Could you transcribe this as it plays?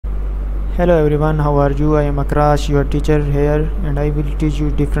Hello everyone, how are you? I am Akrash, your teacher here, and I will teach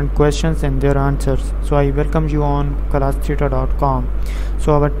you different questions and their answers. So I welcome you on classtheta.com.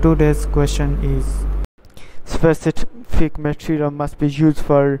 So our today's question is: specific material must be used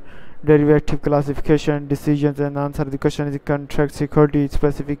for derivative classification decisions, and answer the question is contract security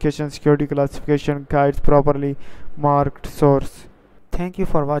specification security classification guides properly marked source. Thank you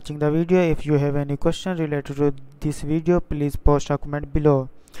for watching the video. If you have any question related to this video, please post a comment below.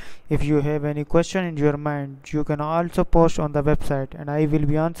 If you have any question in your mind, you can also post on the website and I will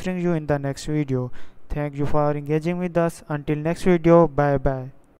be answering you in the next video. Thank you for engaging with us. Until next video, bye bye.